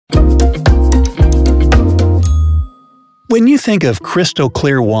When you think of crystal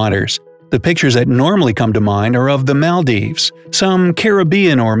clear waters, the pictures that normally come to mind are of the Maldives, some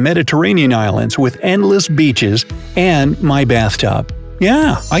Caribbean or Mediterranean islands with endless beaches, and my bathtub.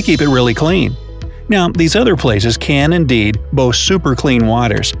 Yeah, I keep it really clean. Now, these other places can indeed boast super clean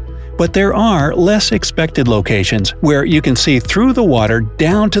waters, but there are less expected locations where you can see through the water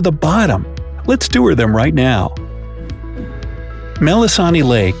down to the bottom. Let's tour them right now. Melissani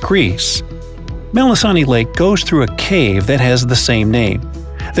Lake, Greece. Melissani Lake goes through a cave that has the same name.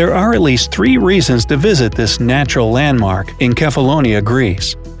 There are at least 3 reasons to visit this natural landmark in Kefalonia,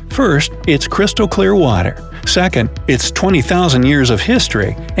 Greece. First, it's crystal clear water. Second, it's 20,000 years of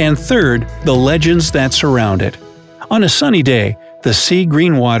history. And third, the legends that surround it. On a sunny day, the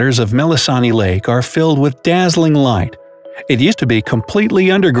sea-green waters of Melissani Lake are filled with dazzling light. It used to be completely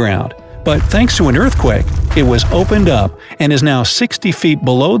underground, but thanks to an earthquake, it was opened up and is now 60 feet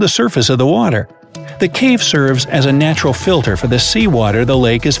below the surface of the water. The cave serves as a natural filter for the seawater the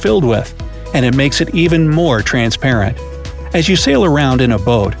lake is filled with, and it makes it even more transparent. As you sail around in a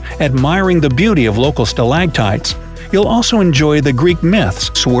boat, admiring the beauty of local stalactites, you'll also enjoy the Greek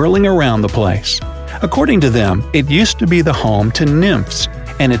myths swirling around the place. According to them, it used to be the home to nymphs,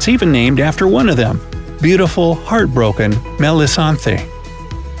 and it's even named after one of them, beautiful, heartbroken Melissani.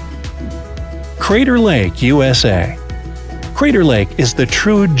 Crater Lake, USA. Crater Lake is the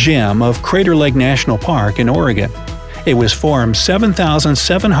true gem of Crater Lake National Park in Oregon. It was formed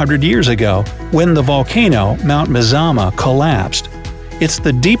 7,700 years ago when the volcano Mount Mazama collapsed. It's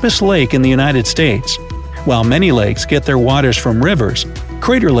the deepest lake in the United States. While many lakes get their waters from rivers,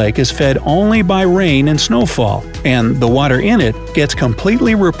 Crater Lake is fed only by rain and snowfall, and the water in it gets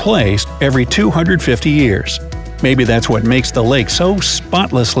completely replaced every 250 years. Maybe that's what makes the lake so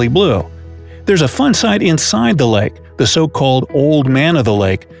spotlessly blue. There's a fun sight inside the lake, the so-called Old Man of the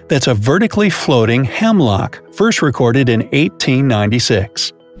Lake, that's a vertically floating hemlock, first recorded in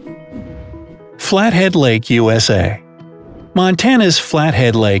 1896. Flathead Lake, USA. Montana's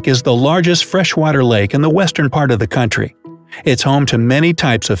Flathead Lake is the largest freshwater lake in the western part of the country. It's home to many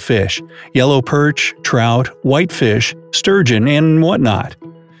types of fish – yellow perch, trout, whitefish, sturgeon, and whatnot.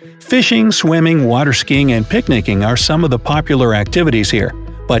 Fishing, swimming, water skiing, and picnicking are some of the popular activities here,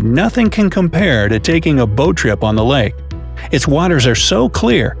 but nothing can compare to taking a boat trip on the lake. Its waters are so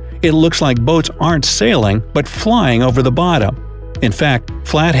clear, it looks like boats aren't sailing but flying over the bottom. In fact,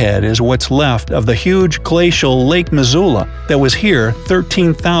 Flathead is what's left of the huge glacial Lake Missoula that was here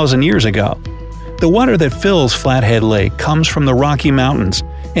 13,000 years ago. The water that fills Flathead Lake comes from the Rocky Mountains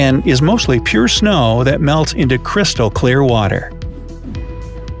and is mostly pure snow that melts into crystal clear water.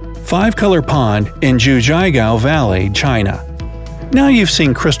 Five-Color Pond in Jiuzhaigou Valley, China. Now you've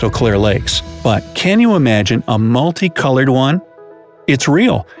seen crystal clear lakes, but can you imagine a multicolored one? It's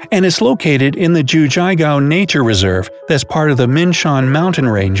real, and it's located in the Jiuzhaigou Nature Reserve that's part of the Minshan mountain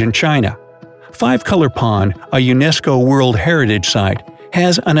range in China. Five-Color Pond, a UNESCO World Heritage Site,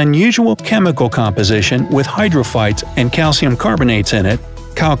 has an unusual chemical composition with hydrophytes and calcium carbonates in it,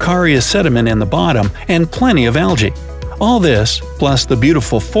 calcareous sediment in the bottom, and plenty of algae. All this, plus the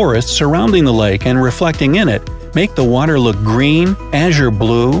beautiful forests surrounding the lake and reflecting in it, make the water look green, azure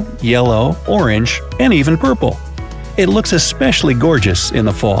blue, yellow, orange, and even purple. It looks especially gorgeous in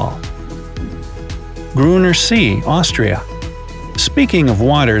the fall. Grüner See, Austria. Speaking of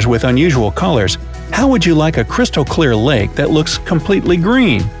waters with unusual colors, how would you like a crystal clear lake that looks completely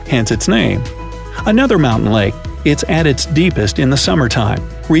green, hence its name? Another mountain lake, it's at its deepest in the summertime,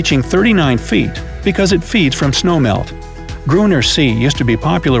 reaching 39 feet because it feeds from snowmelt. Grüner See used to be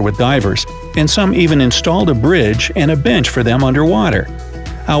popular with divers, and some even installed a bridge and a bench for them underwater.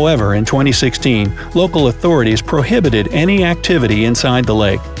 However, in 2016, local authorities prohibited any activity inside the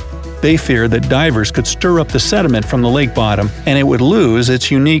lake. They feared that divers could stir up the sediment from the lake bottom and it would lose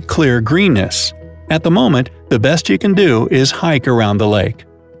its unique clear greenness. At the moment, the best you can do is hike around the lake.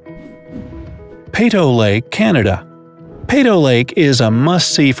 Peyto Lake, Canada. Peyto Lake is a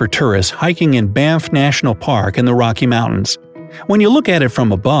must-see for tourists hiking in Banff National Park in the Rocky Mountains. When you look at it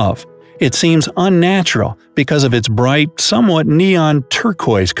from above, it seems unnatural because of its bright, somewhat neon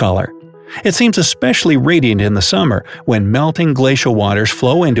turquoise color. It seems especially radiant in the summer when melting glacial waters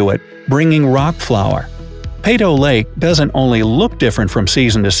flow into it, bringing rock flour. Peyto Lake doesn't only look different from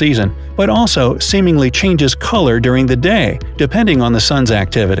season to season, but also seemingly changes color during the day, depending on the sun's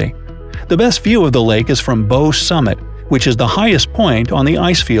activity. The best view of the lake is from Boast Summit, which is the highest point on the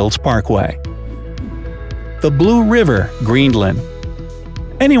Icefields Parkway. The Blue River, Greenland.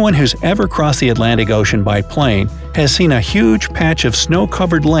 Anyone who's ever crossed the Atlantic Ocean by plane has seen a huge patch of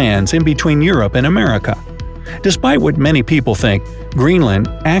snow-covered lands in between Europe and America. Despite what many people think, Greenland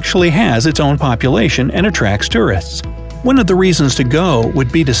actually has its own population and attracts tourists. One of the reasons to go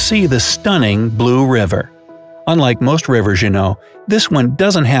would be to see the stunning Blue River. Unlike most rivers you know, this one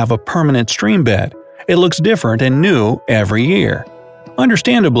doesn't have a permanent stream bed. It looks different and new every year.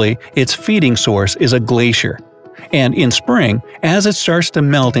 Understandably, its feeding source is a glacier. And in spring, as it starts to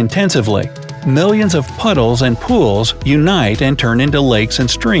melt intensively, millions of puddles and pools unite and turn into lakes and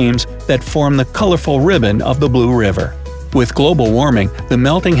streams that form the colorful ribbon of the Blue River. With global warming, the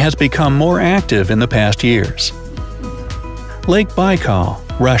melting has become more active in the past years. Lake Baikal,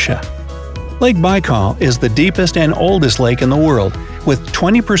 Russia. Lake Baikal is the deepest and oldest lake in the world, with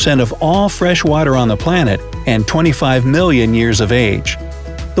 20% of all fresh water on the planet and 25 million years of age.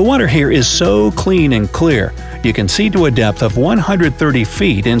 The water here is so clean and clear, you can see to a depth of 130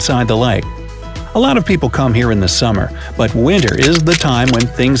 feet inside the lake. A lot of people come here in the summer, but winter is the time when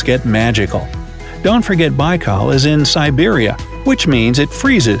things get magical. Don't forget Baikal is in Siberia, which means it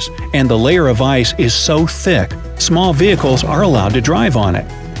freezes, and the layer of ice is so thick, small vehicles are allowed to drive on it.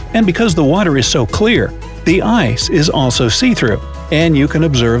 And because the water is so clear, the ice is also see-through, and you can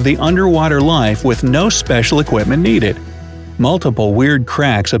observe the underwater life with no special equipment needed. Multiple weird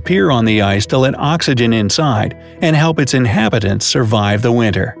cracks appear on the ice to let oxygen inside and help its inhabitants survive the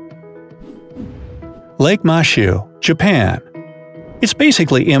winter. Lake Mashu, Japan. It's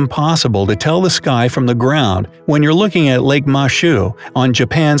basically impossible to tell the sky from the ground when you're looking at Lake Mashu on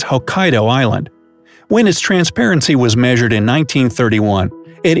Japan's Hokkaido Island. When its transparency was measured in 1931,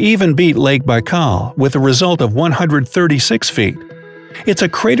 it even beat Lake Baikal with a result of 136 feet. It's a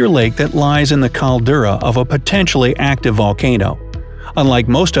crater lake that lies in the caldera of a potentially active volcano. Unlike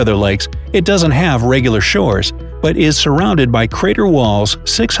most other lakes, it doesn't have regular shores, but is surrounded by crater walls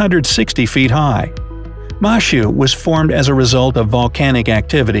 660 feet high. Mashu was formed as a result of volcanic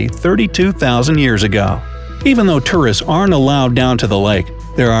activity 32,000 years ago. Even though tourists aren't allowed down to the lake,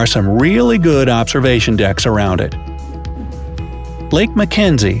 there are some really good observation decks around it. Lake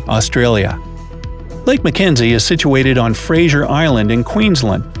Mackenzie, Australia. Lake Mackenzie is situated on Fraser Island in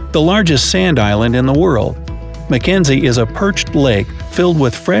Queensland, the largest sand island in the world. Mackenzie is a perched lake filled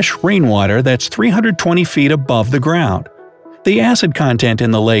with fresh rainwater that's 320 feet above the ground. The acid content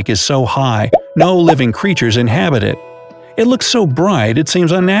in the lake is so high, no living creatures inhabit it. It looks so bright it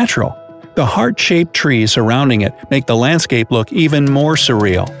seems unnatural. The heart-shaped trees surrounding it make the landscape look even more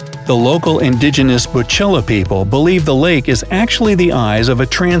surreal. The local indigenous Butchilla people believe the lake is actually the eyes of a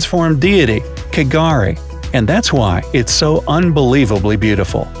transformed deity, Kagari, and that's why it's so unbelievably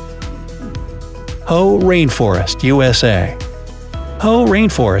beautiful. Hoh Rainforest, USA. Hoh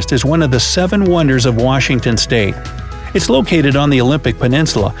Rainforest is one of the 7 wonders of Washington state. It's located on the Olympic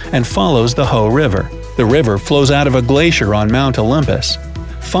Peninsula and follows the Hoh River. The river flows out of a glacier on Mount Olympus.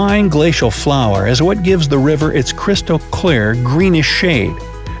 Fine glacial flour is what gives the river its crystal clear greenish shade.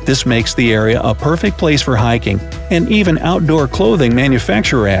 This makes the area a perfect place for hiking and even outdoor clothing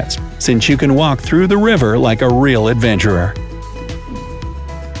manufacturer ads, since you can walk through the river like a real adventurer.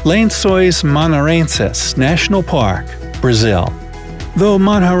 Lençóis Maranhenses National Park, Brazil. Though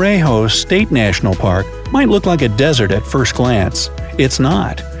Manjarrejo State National Park might look like a desert at first glance, it's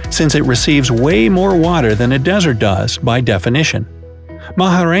not, since it receives way more water than a desert does by definition.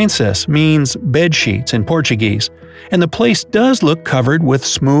 Maranhenses means bed sheets in Portuguese, and the place does look covered with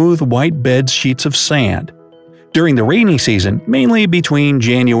smooth white bed sheets of sand. During the rainy season, mainly between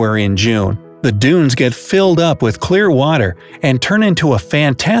January and June, the dunes get filled up with clear water and turn into a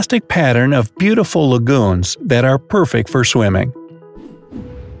fantastic pattern of beautiful lagoons that are perfect for swimming.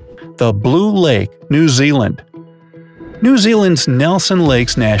 The Blue Lake, New Zealand. New Zealand's Nelson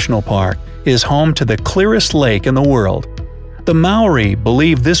Lakes National Park is home to the clearest lake in the world. The Maori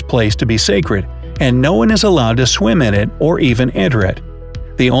believe this place to be sacred, and no one is allowed to swim in it or even enter it.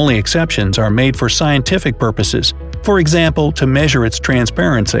 The only exceptions are made for scientific purposes, for example to measure its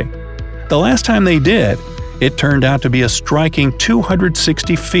transparency. The last time they did, it turned out to be a striking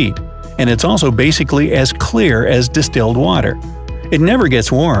 260 feet, and it's also basically as clear as distilled water. It never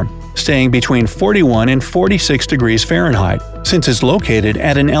gets warm, staying between 41 and 46 degrees Fahrenheit, since it's located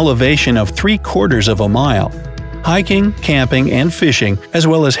at an elevation of 3/4 of a mile. Hiking, camping, and fishing, as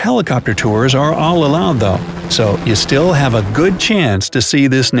well as helicopter tours are all allowed though, so you still have a good chance to see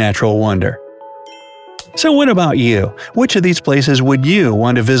this natural wonder. So what about you? Which of these places would you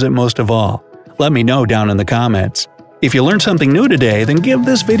want to visit most of all? Let me know down in the comments. If you learned something new today, then give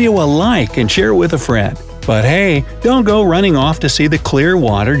this video a like and share it with a friend. But hey, don't go running off to see the clear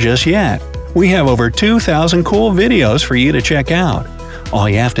water just yet. We have over 2,000 cool videos for you to check out. All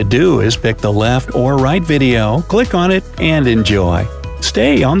you have to do is pick the left or right video, click on it, and enjoy.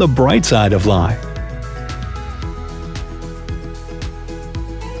 Stay on the bright side of life.